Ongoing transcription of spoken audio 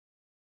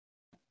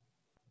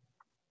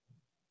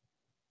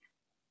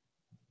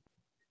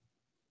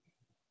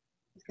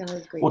That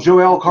was great. Well,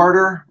 Joelle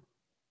Carter,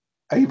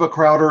 Ava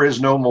Crowder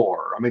is no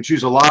more. I mean,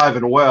 she's alive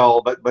and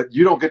well, but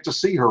you don't get to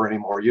see her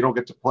anymore. You don't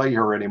get to play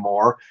her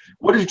anymore.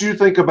 What did you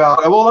think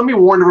about? Well, let me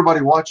warn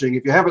everybody watching: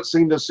 if you haven't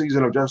seen this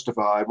season of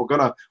Justified, we're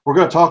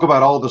gonna talk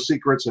about all the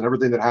secrets and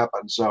everything that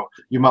happened. So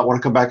you might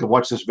want to come back and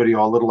watch this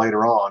video a little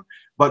later on.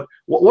 But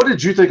what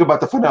did you think about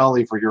the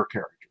finale for your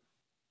character?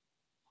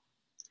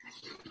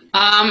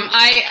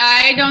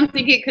 I don't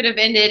think it could have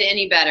ended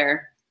any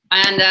better.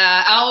 And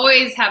I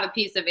always have a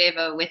piece of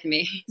Ava with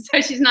me,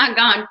 so she's not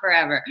gone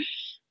forever.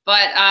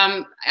 But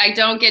I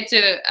don't get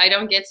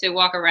to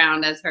walk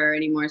around as her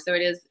anymore, so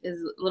it is a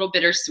little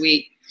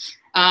bittersweet.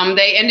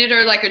 They ended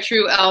her like a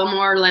true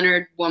Elmore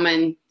Leonard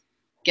woman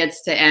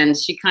gets to end.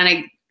 She kind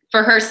of,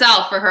 for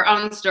herself, for her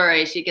own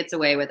story, she gets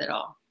away with it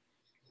all.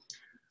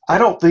 I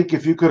don't think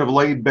if you could have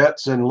laid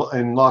bets in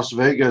Las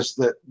Vegas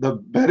that the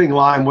betting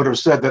line would have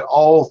said that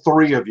all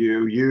three of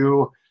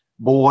you,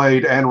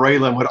 Boyd, and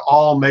Raylan would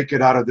all make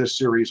it out of this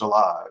series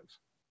alive.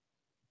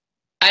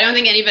 I don't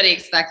think anybody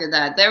expected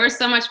that. There was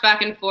so much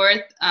back and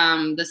forth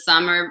the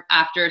summer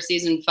after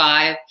season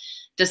 5,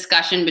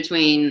 discussion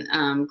between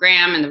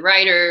Graham and the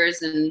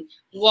writers and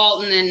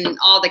Walton and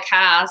all the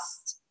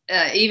cast,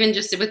 even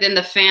just within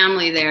the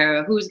family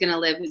there, who's going to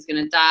live, who's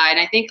going to die. And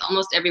I think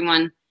almost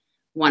everyone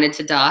wanted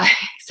to die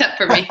except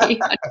for me.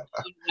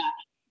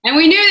 And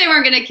we knew they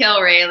weren't going to kill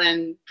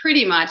Raylan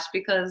pretty much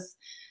because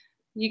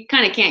you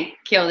kind of can't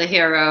kill the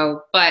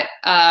hero. But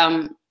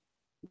I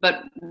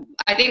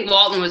think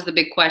Walton was the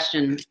big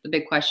question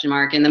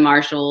mark, and the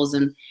Marshalls.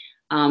 And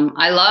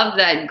I love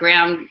that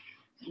Graham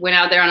went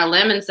out there on a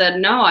limb and said,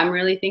 no, I'm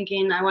really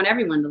thinking I want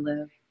everyone to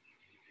live.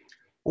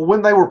 Well,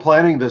 when they were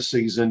planning this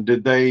season,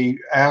 did they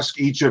ask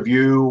each of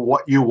you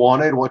what you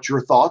wanted, what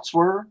your thoughts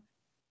were?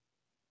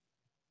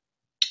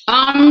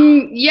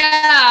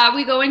 Yeah,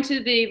 we go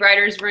into the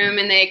writer's room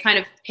and they kind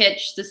of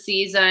pitch the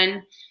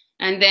season,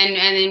 and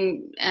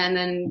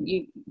then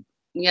you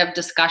have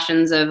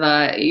discussions of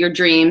your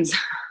dreams,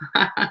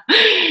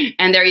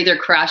 and they're either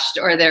crushed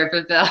or they're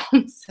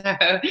fulfilled.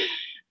 So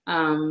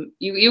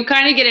you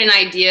kind of get an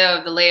idea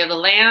of the lay of the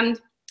land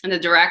and the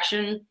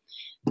direction,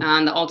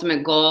 the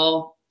ultimate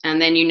goal, and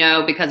then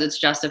because it's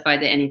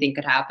Justified that anything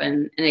could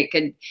happen, and it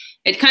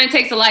kind of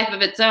takes a life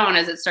of its own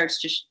as it starts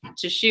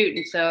to shoot,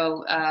 and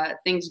so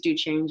things do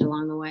change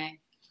along the way.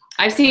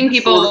 I've seen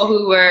people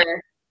who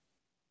were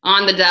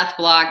on the death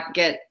block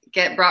get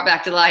brought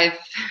back to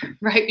life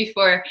right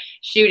before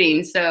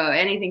shooting. So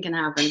anything can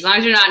happen. As long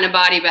as you're not in a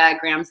body bag,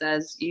 Graham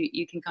says,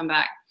 you can come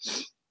back.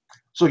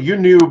 So you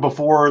knew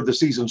before the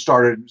season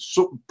started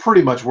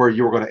pretty much where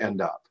you were going to end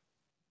up.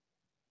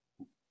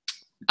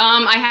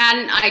 I had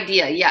an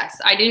idea, yes.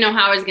 I didn't know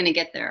how I was going to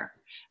get there.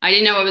 I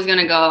didn't know what was going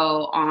to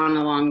go on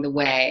along the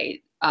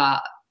way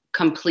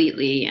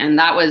completely. And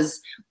that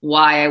was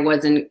why I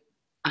wasn't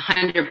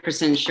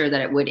 100% sure that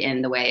it would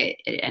end the way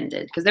it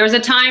ended. Because there was a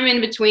time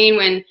in between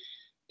when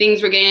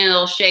things were getting a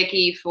little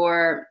shaky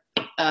for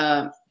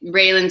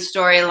Raylan's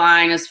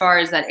storyline, as far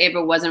as that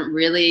Ava wasn't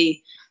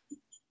really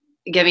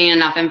giving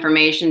enough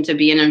information to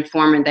be an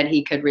informant that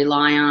he could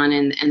rely on,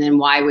 and then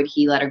why would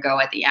he let her go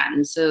at the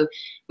end? So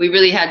we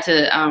really had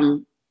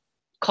to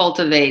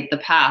cultivate the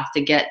path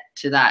to get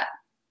to that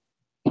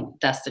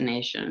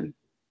destination.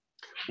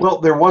 Well,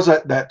 there was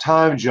that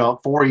time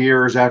jump 4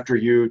 years after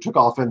you took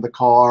off in the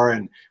car,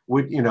 and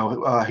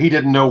he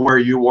didn't know where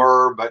you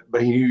were, but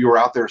he knew you were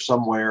out there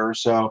somewhere.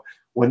 So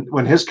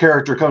when his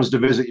character comes to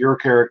visit your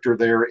character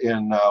there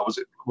in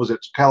was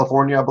it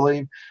California, I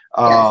believe?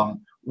 Yes.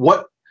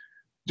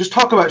 Just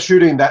talk about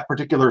shooting that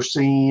particular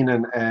scene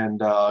and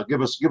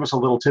give us a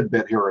little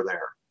tidbit here or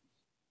there.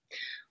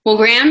 Well,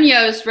 Graham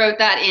Yost wrote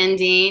that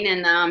ending,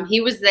 and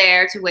he was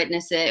there to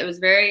witness it. It was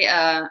very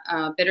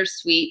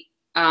bittersweet.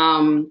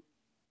 I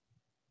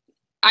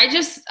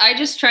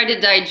just tried to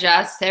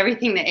digest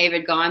everything that Ava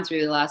had gone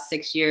through the last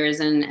 6 years,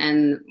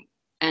 and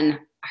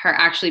her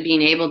actually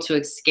being able to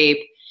escape,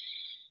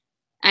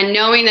 and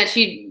knowing that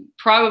she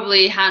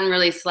probably hadn't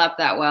really slept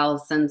that well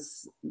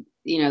since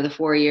the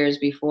 4 years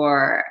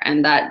before,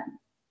 and that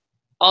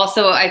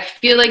also I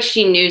feel like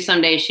she knew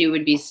someday she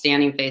would be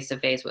standing face to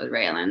face with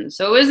Raylan.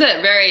 So it was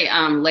a very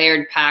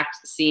layered,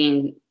 packed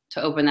scene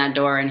to open that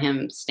door and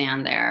him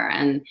stand there,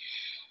 and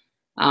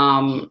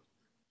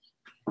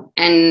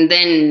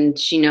then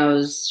she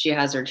knows she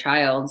has her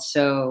child,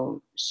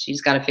 so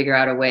she's got to figure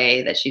out a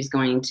way that she's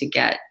going to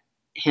get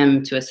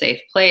him to a safe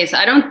place.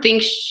 I don't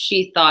think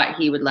she thought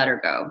he would let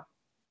her go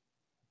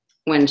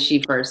when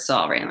she first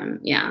saw Raylan.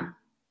 Yeah.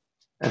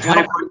 And how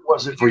great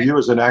was it for you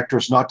as an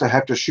actress not to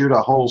have to shoot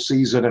a whole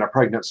season in a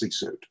pregnancy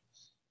suit?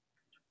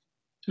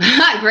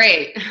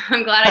 Great.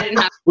 I'm glad I didn't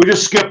have. We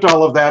just skipped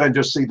all of that and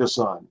just see the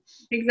sun.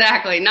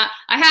 Exactly.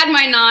 I had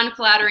my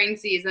non-flattering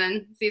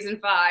season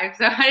 5,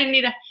 so I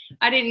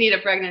didn't need a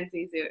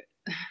pregnancy suit.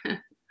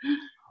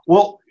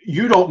 Well,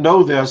 you don't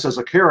know this as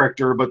a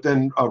character, but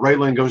then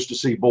Raylan goes to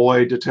see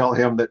Boyd to tell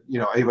him that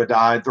Ava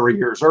died 3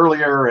 years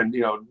earlier, and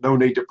no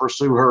need to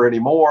pursue her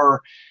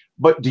anymore.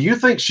 But do you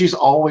think she's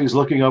always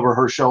looking over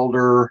her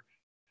shoulder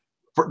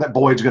that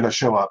Boyd's going to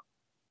show up?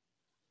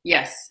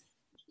 Yes.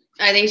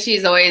 I think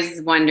she's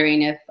always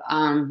wondering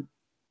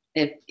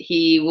if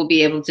he will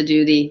be able to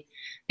do the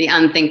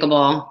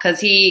unthinkable, because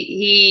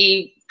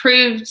he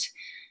proved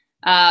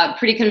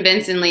pretty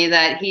convincingly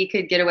that he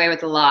could get away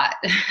with a lot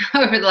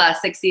over the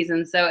last 6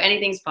 seasons. So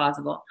anything's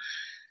possible.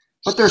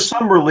 But there's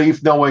some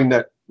relief knowing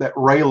that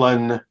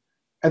Raylan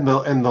and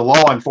the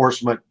law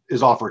enforcement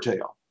is off her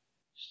tail.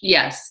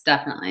 Yes,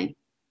 definitely.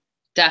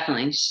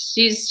 Definitely.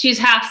 She's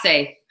half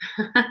safe.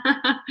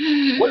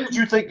 What did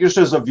you think, just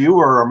as a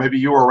viewer, or maybe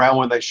you were around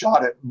when they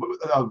shot it,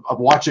 of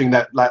watching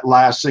that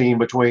last scene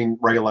between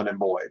Raylan and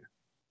Boyd?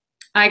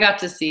 I got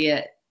to see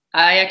it.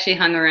 I actually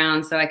hung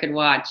around so I could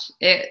watch.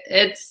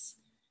 It's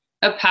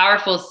a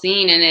powerful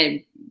scene, and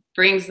it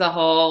brings the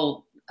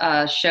whole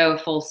show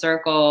full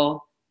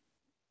circle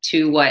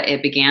to what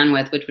it began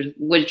with,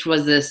 which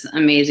was this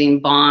amazing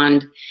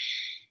bond,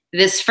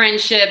 this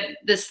friendship,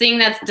 this thing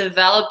that's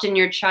developed in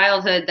your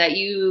childhood that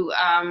you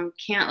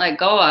can't let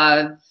go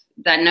of,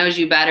 that knows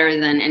you better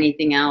than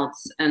anything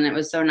else. And it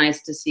was so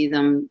nice to see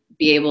them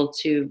be able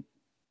to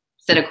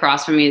sit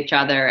across from each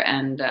other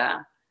and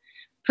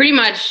pretty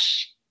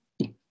much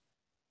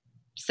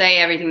say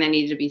everything that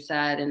needed to be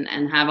said,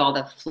 and have all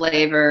the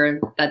flavor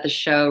that the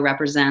show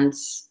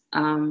represents.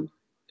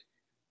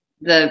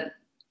 The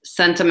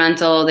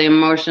sentimental, the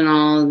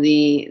emotional,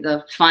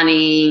 the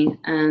funny,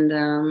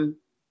 and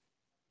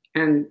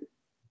it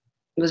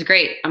was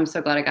great. I'm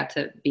so glad I got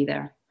to be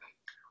there.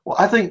 Well,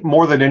 I think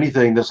more than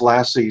anything, this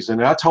last season,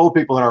 and I told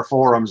people in our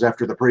forums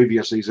after the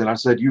previous season, I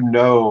said,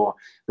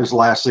 this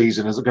last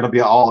season is going to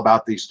be all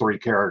about these three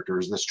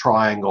characters, this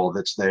triangle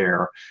that's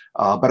there.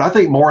 But I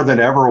think more than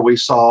ever, we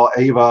saw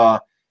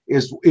Ava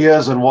is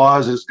and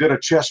was as good a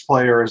chess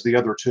player as the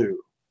other two.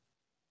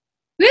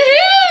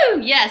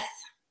 Woohoo! Yes,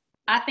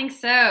 I think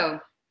so.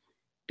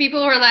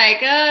 People were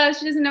like, oh,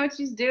 she doesn't know what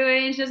she's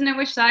doing. She doesn't know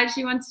which side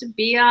she wants to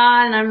be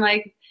on. And I'm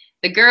like,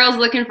 the girl's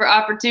looking for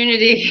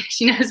opportunity.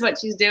 She knows what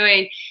she's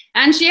doing.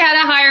 And she had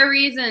a higher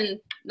reason,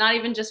 not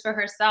even just for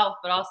herself,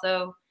 but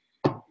also,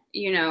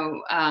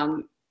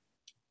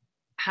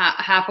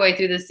 halfway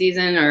through the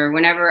season or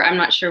whenever, I'm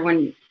not sure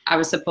when I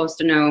was supposed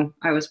to know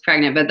I was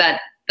pregnant, but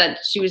that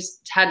she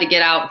had to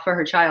get out for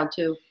her child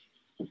too.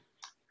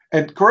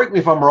 And correct me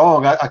if I'm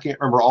wrong, I can't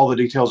remember all the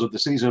details of the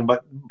season,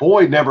 but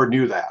Boyd never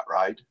knew that,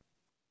 right?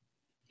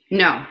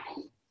 No.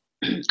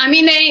 I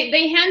mean,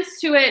 they hints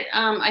to it,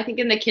 I think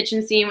in the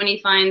kitchen scene when he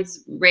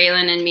finds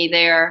Raylan and me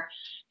there,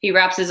 he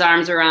wraps his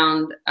arms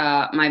around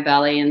my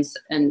belly and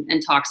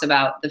talks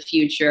about the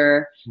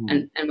future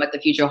and what the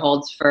future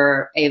holds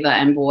for Ava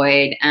and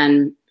Boyd.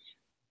 And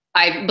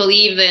I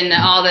believe in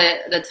all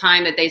the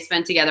time that they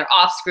spent together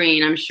off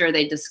screen, I'm sure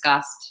they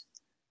discussed,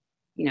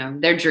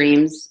 their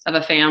dreams of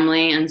a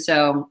family. And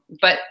so,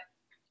 but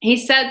he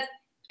said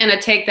in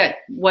a take that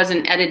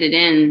wasn't edited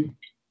in,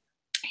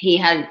 he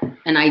had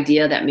an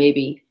idea that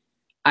maybe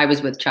I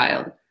was with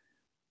child.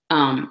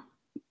 But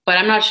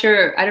I'm not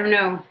sure. I don't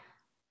know.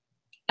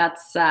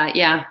 That's,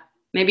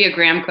 maybe a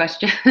Graham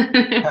question.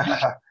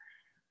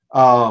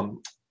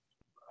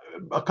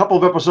 A couple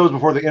of episodes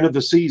before the end of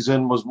the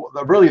season was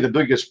really the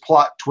biggest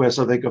plot twist,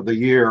 I think, of the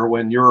year,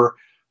 when you're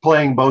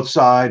playing both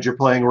sides. You're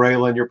playing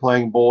Raylan, you're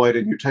playing Boyd,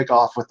 and you take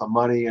off with the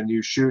money and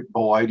you shoot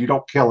Boyd. You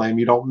don't kill him.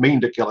 You don't mean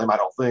to kill him, I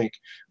don't think.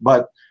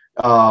 But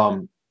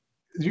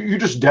you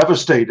just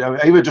devastate. I mean,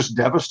 Ava just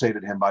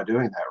devastated him by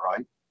doing that,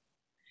 right?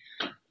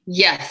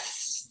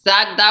 Yes,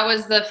 that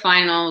was the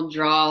final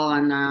draw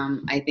on,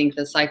 I think,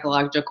 the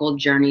psychological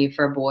journey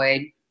for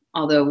Boyd.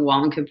 Although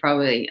Wallen could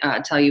probably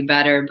tell you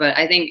better, but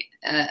I think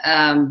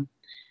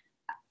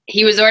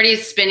he was already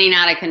spinning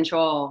out of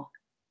control,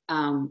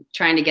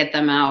 trying to get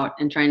them out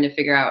and trying to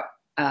figure out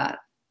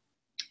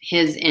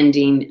his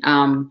ending.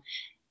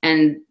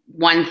 And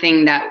one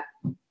thing that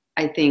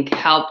I think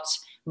helped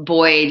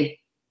Boyd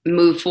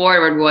move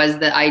forward was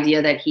the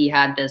idea that he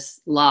had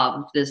this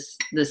love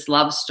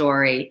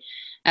story.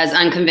 As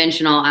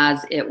unconventional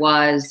as it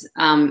was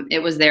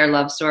their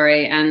love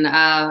story. And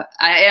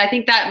I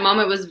think that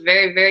moment was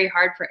very, very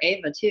hard for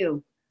Ava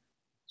too.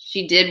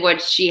 She did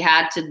what she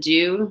had to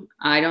do.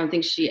 I don't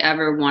think she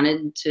ever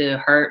wanted to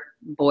hurt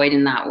Boyd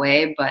in that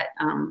way, but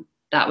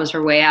that was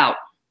her way out.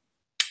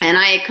 And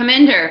I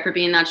commend her for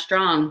being that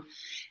strong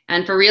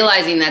and for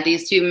realizing that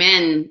these two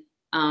men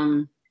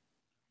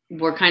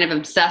were kind of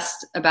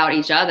obsessed about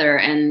each other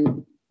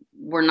and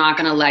were not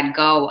going to let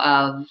go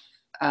of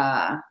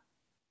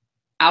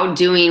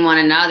outdoing one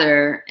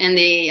another in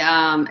the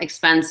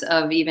expense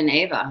of even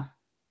Ava.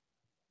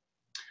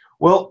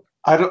 Well,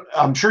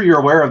 I'm sure you're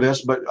aware of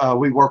this, but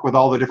we work with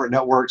all the different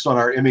networks on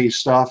our Emmy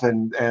stuff,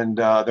 and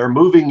they're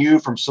moving you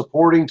from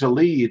supporting to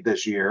lead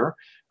this year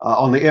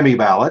on the Emmy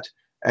ballot.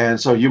 And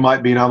so you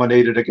might be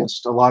nominated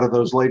against a lot of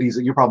those ladies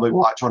that you probably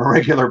watch on a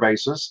regular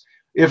basis.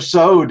 If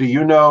so, do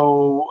you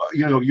know,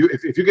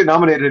 if you get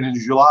nominated in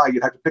July,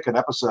 you'd have to pick an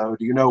episode.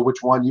 Do you know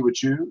which one you would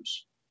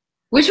choose?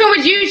 Which one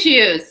would you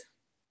choose?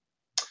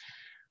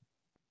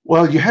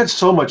 Well, you had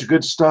so much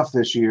good stuff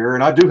this year,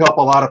 and I do help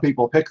a lot of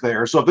people pick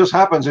there. So if this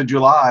happens in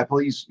July,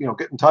 please,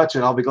 get in touch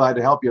and I'll be glad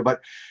to help you.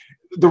 But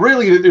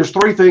there's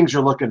three things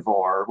you're looking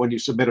for when you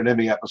submit an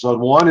Emmy episode.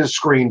 One is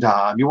screen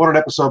time. You want an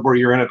episode where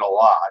you're in it a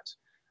lot.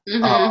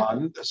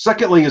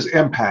 Secondly is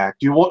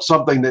impact. You want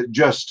something that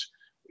just,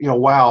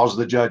 wows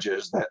the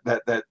judges,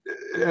 that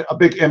a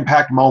big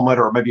impact moment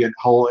or maybe a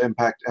whole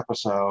impact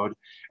episode.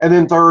 And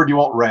then third, you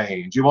want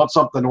range. You want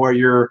something where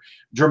you're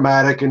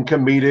dramatic and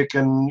comedic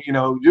and,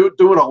 you're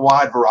doing a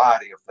wide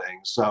variety of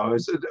things. So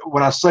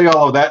when I say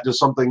all of that, does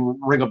something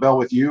ring a bell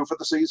with you for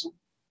the season?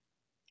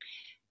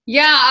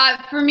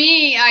 Yeah, for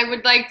me, I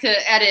would like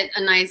to edit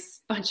a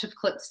nice bunch of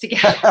clips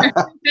together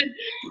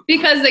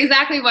because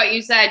exactly what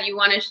you said, you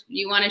want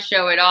to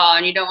show it all,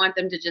 and you don't want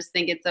them to just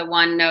think it's a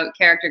one-note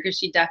character, because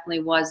she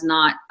definitely was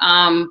not.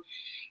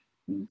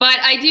 But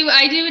I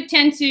do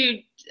tend to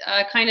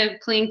kind of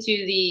cling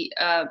to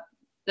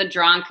the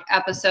drunk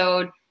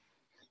episode,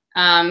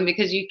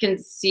 because you can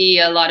see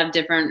a lot of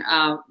different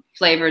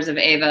flavors of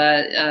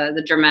Ava,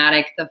 the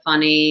dramatic, the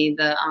funny,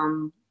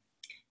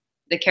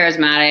 the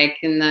charismatic,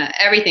 and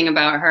everything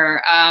about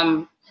her.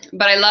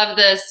 But I love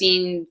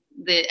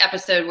the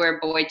episode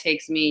where Boyd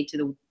takes me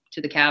to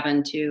the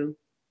cabin too.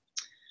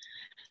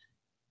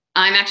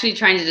 I'm actually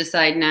trying to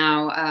decide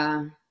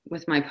now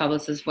with my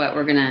publicist what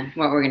we're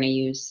gonna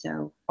use.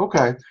 So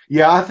okay,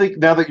 yeah, I think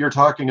now that you're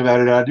talking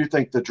about it, I do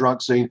think the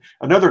drunk scene.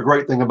 Another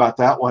great thing about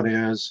that one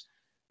is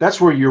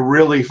that's where you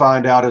really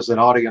find out as an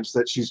audience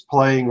that she's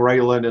playing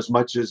Raylan as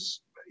much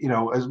as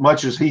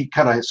he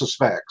kind of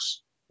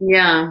suspects.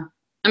 Yeah.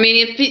 I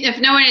mean, if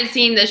no one had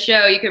seen the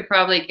show, you could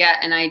probably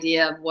get an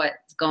idea of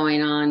what's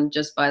going on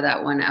just by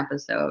that one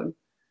episode.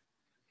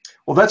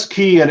 Well, that's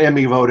key in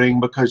Emmy voting,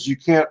 because you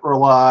can't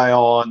rely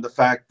on the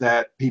fact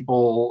that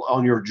people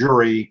on your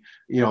jury,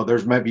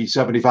 there's maybe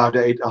 75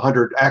 to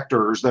 100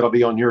 actors that'll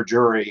be on your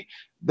jury,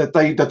 that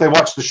they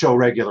watch the show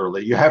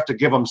regularly. You have to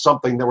give them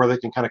something where they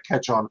can kind of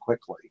catch on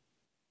quickly.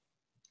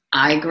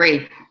 I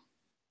agree.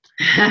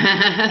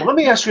 Well, let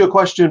me ask you a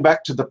question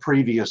back to the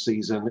previous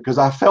season, because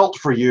I felt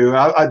for you.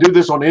 I do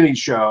this on any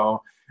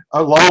show,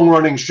 a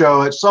long-running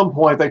show. At some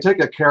point, they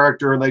take a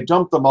character and they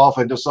dump them off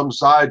into some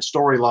side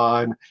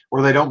storyline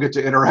where they don't get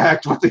to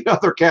interact with the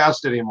other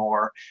cast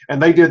anymore. And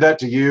they did that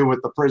to you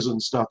with the prison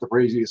stuff the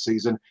previous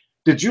season.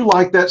 Did you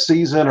like that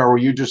season, or were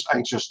you just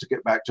anxious to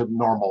get back to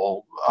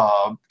normal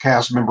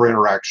cast member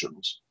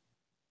interactions?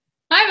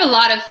 I have a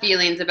lot of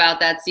feelings about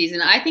that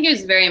season. I think it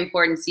was a very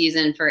important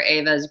season for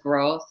Ava's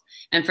growth,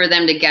 and for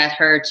them to get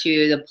her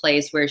to the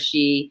place where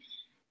she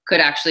could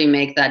actually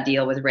make that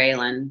deal with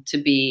Raylan to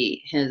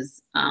be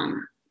his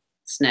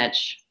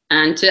snitch,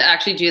 and to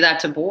actually do that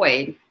to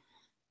Boyd.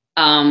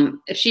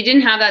 If she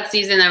didn't have that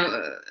season,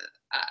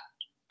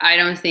 I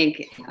don't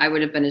think I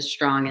would have been as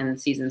strong in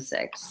season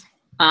 6.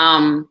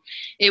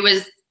 It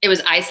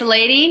was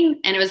isolating,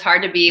 and it was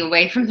hard to be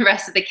away from the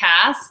rest of the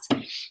cast.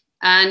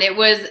 And it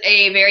was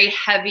a very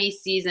heavy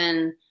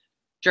season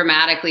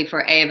dramatically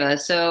for Ava.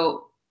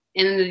 So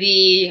in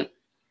the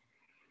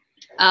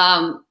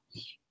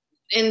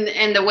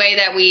way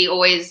that we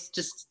always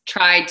just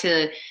tried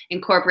to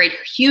incorporate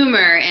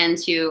humor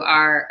into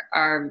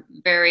our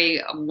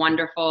very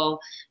wonderful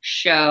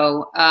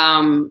show,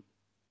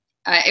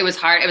 it was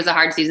hard. It was a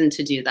hard season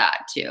to do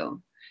that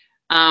too.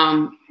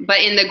 But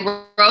in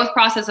the growth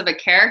process of a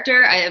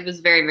character, it was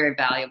very, very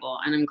valuable,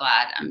 and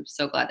I'm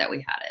so glad that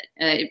we had it.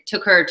 It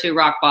took her to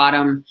rock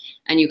bottom,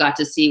 and you got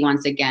to see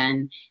once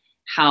again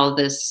how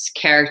this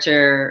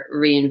character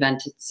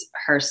reinvented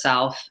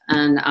herself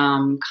and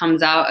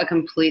comes out a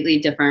completely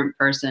different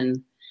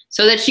person,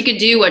 so that she could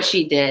do what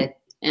she did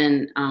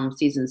in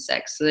season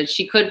 6, so that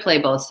she could play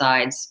both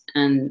sides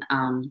and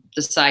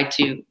decide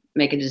to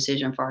make a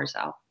decision for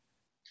herself.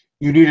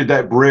 You needed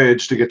that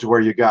bridge to get to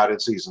where you got in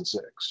season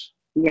 6.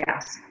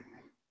 Yes.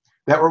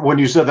 When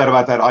you said that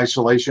about that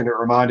isolation, it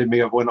reminded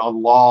me of when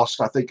on Lost,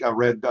 I think I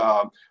read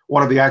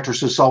one of the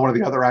actresses saw one of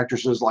the other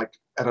actresses like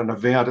at an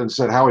event and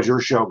said, "How is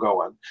your show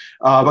going?"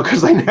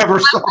 Because they never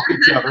saw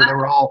each other. They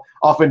were all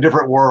off in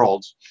different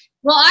worlds.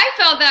 Well, I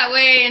felt that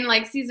way in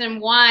like season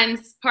 1,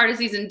 part of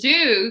season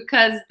 2,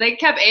 because they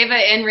kept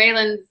Ava in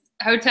Raylan's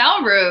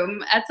hotel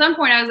room. At some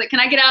point, I was like, "Can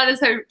I get out of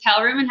this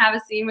hotel room and have a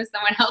scene with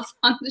someone else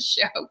on the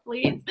show,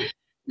 please?"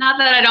 Not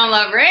that I don't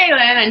love Raylan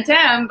and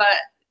Tim, but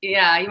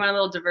yeah, you want a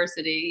little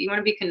diversity. You want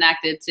to be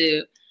connected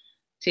to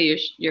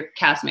your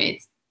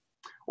castmates.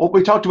 Well,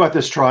 we talked about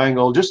this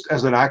triangle. Just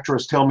as an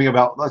actress, tell me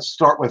about. Let's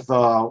start with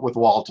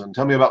Walton.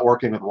 Tell me about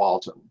working with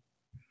Walton.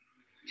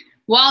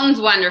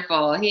 Walton's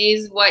wonderful.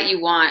 He's what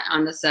you want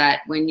on the set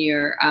when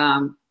you're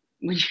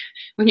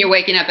when you're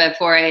waking up at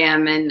 4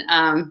 a.m.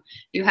 and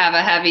you have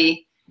a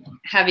heavy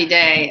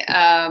day.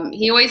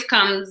 He always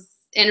comes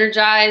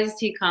energized.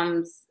 He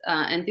comes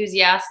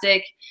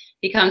enthusiastic.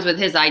 He comes with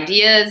his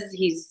ideas.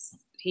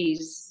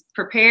 He's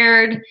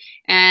prepared,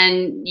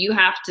 and you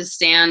have to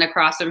stand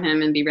across from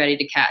him and be ready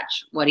to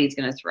catch what he's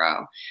going to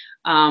throw.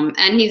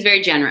 And he's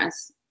very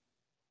generous.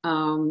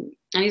 And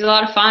he's a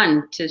lot of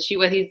fun to shoot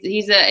with.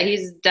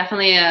 He's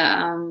definitely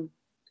an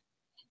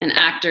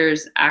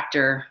actor's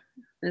actor.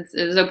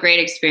 It was a great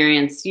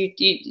experience.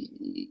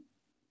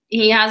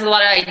 he has a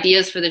lot of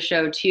ideas for the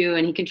show too,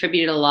 and he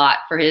contributed a lot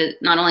for his,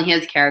 not only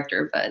his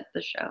character but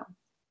the show.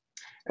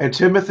 And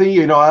Timothy,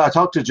 you know, I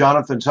talked to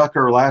Jonathan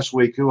Tucker last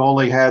week, who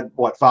only had,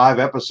 what, 5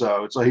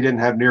 episodes, so he didn't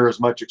have near as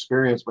much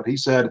experience, but he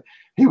said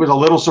he was a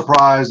little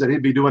surprised that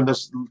he'd be doing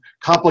this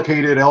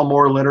complicated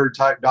Elmore Leonard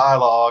type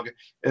dialogue,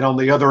 and on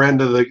the other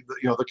end of the,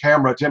 you know, the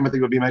camera, Timothy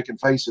would be making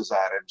faces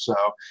at him. So,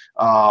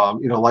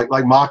 you know,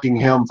 like mocking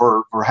him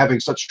for having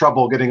such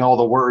trouble getting all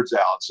the words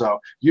out. So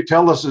you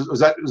tell us, is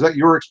that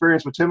your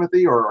experience with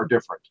Timothy, or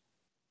different?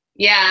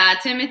 Yeah,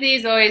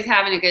 Timothy's always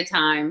having a good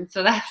time.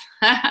 So that's,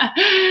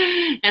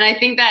 and I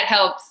think that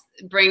helps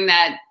bring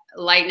that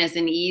lightness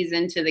and ease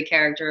into the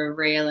character of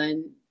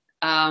Raylan.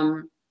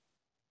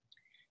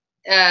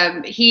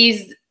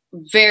 He's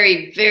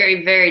very,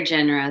 very, very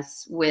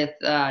generous with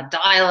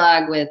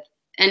dialogue, with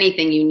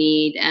anything you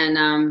need,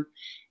 and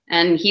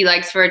he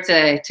likes for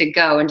it to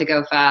go and to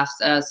go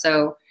fast.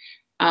 So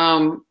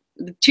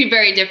two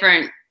very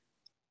different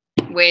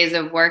ways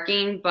of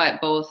working,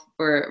 but both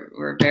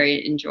were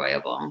very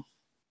enjoyable.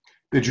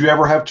 Did you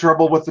ever have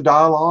trouble with the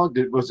dialogue?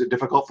 Was it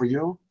difficult for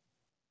you?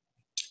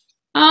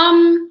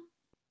 No,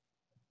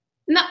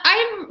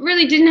 I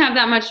really didn't have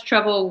that much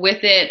trouble with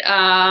it.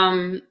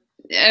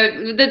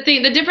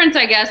 The difference,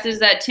 I guess, is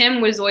that Tim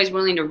was always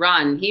willing to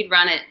run. He'd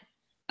run it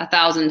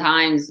 1,000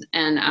 times,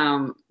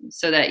 and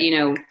so that, you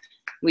know,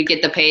 we'd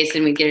get the pace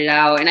and we'd get it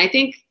out. And I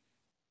think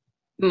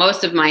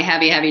most of my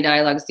heavy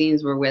dialogue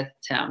scenes were with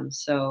Tim.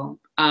 So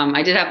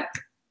I did have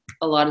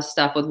a lot of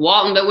stuff with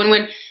Walton, but when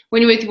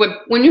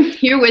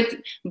you're with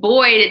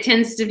Boyd, it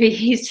tends to be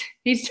he's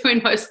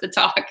doing most of the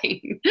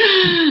talking.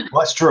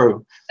 Well, that's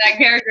true. That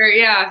character,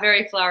 yeah,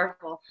 very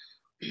flowerful.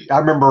 I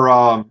remember,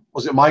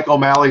 was it Mike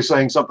O'Malley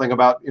saying something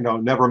about, you know,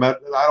 never met,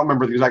 I don't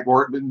remember the exact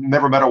word, but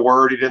never met a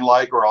word he didn't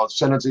like, or a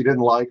sentence he didn't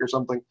like, or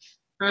something.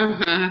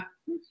 Uh-huh.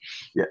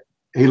 Yeah,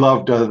 he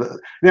loved.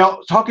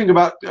 Now, talking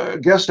about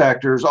guest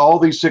actors, all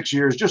these 6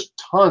 years, just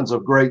tons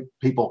of great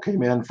people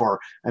came in for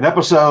an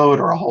episode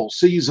or a whole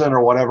season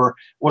or whatever.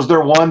 Was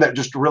there one that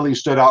just really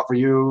stood out for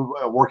you,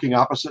 working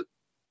opposite?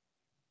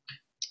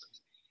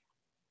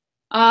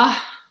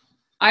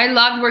 I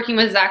loved working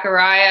with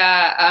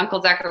Zachariah,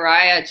 Uncle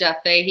Zachariah, Jeff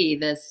Fahey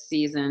this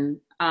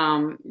season.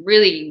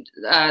 Really,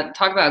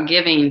 talk about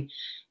giving.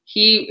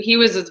 He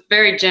was a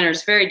very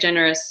generous,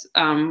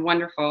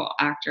 wonderful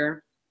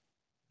actor.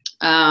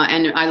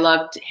 And I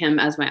loved him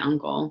as my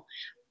uncle.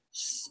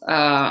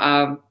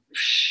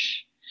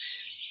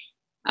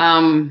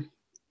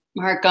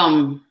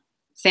 Markham,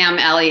 Sam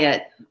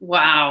Elliott.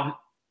 Wow.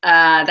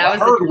 That I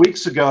was heard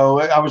weeks ago,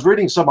 I was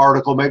reading some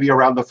article, maybe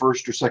around the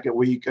first or second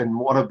week, and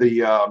one of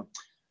the,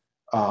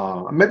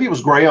 maybe it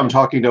was Graham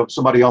talking to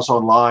somebody else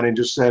online, and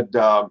just said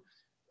that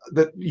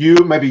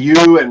maybe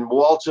you and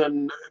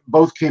Walton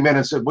both came in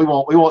and said, we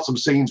want some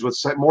scenes with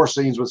more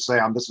scenes with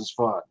Sam. This is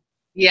fun.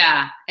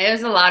 Yeah, it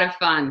was a lot of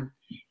fun.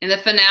 In the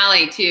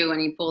finale too, when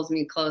he pulls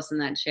me close in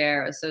that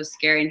chair, it was so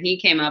scary, and he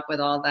came up with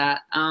all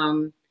that.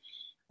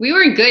 We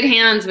were in good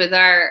hands with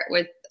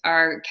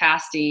our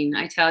casting.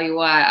 I tell you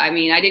what, I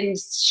mean, I didn't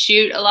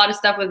shoot a lot of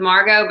stuff with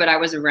Margot, but I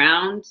was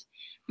around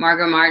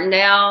Margot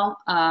Martindale.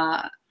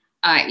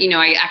 You know,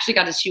 I actually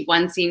got to shoot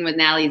one scene with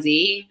Nally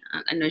Z.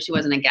 I know she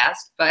wasn't a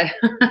guest, but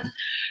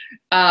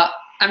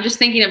I'm just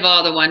thinking of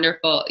all the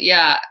wonderful.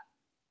 Yeah,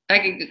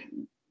 I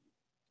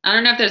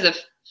don't know if there's a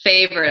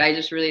favorite. I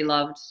just really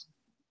loved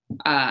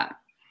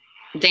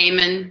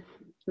Damon,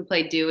 who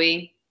played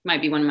Dewey.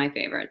 Might be one of my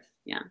favorites.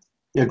 Yeah.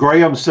 Yeah,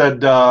 Graham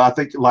said, I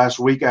think last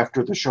week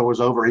after the show was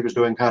over, he was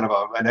doing kind of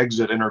an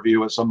exit interview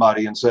with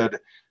somebody, and said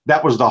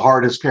that was the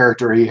hardest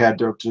character he had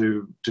to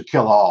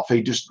kill off.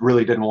 He just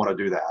really didn't want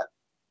to do that.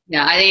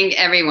 Yeah, I think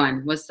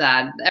everyone was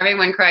sad.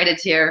 Everyone cried a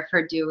tear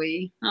for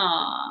Dewey.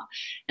 Aww.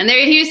 And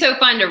he was so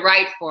fun to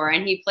write for,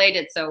 and he played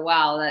it so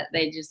well that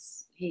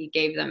he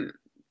gave them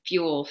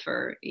fuel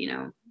for, you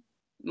know,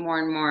 more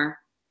and more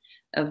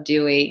of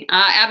Dewey.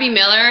 Abby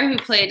Miller, who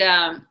played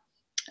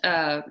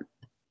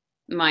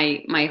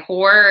my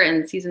horror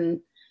in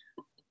season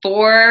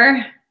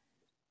 4.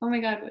 Oh my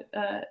God,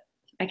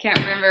 I can't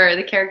remember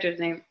the character's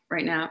name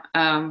right now.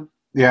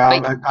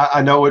 Yeah,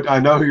 I know it. I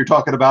know who you're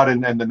talking about,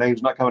 and the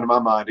name's not coming to my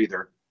mind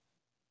either.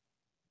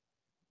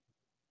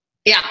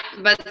 Yeah,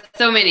 but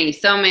so many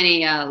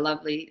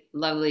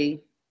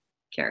lovely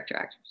character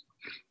actors.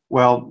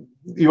 Well,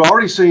 you've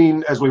already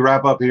seen, as we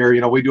wrap up here,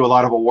 you know, we do a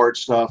lot of award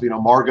stuff. You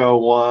know, Margot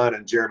won,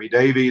 and Jeremy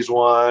Davies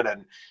won,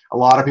 and a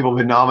lot of people have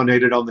been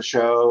nominated on the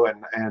show,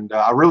 and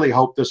I really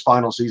hope this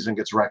final season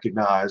gets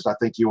recognized. I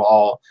think you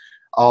all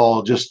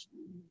just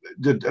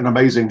did an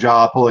amazing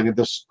job pulling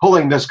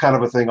this kind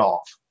of a thing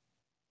off.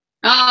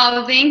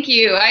 Oh, thank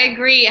you. I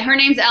agree. Her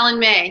name's Ellen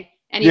May.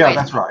 Anyways, yeah,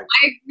 that's right.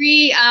 I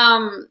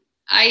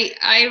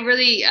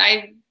agree.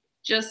 I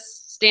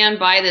just stand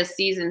by this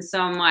season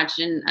so much,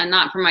 and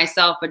not for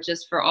myself, but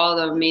just for all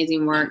the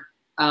amazing work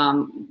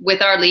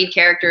with our lead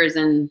characters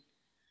and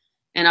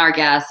our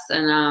guests.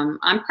 And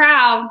I'm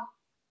proud.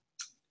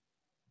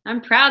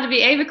 I'm proud to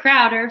be Ava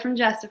Crowder from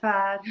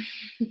Justified.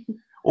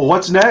 Well,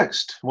 what's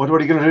next? What are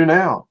you going to do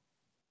now?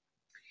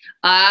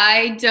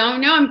 I don't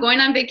know. I'm going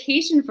on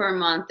vacation for a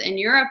month in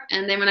Europe,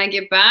 and then when I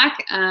get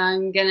back,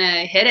 I'm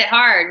gonna hit it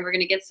hard. We're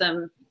gonna get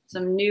some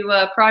new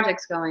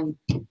projects going.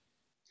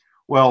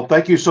 Well,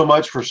 thank you so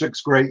much for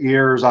 6 great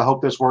years. I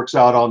hope this works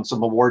out on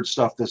some award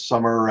stuff this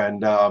summer,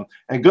 and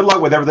good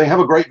luck with everything. Have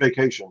a great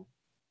vacation.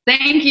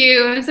 Thank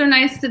you. It was so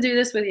nice to do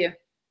this with you.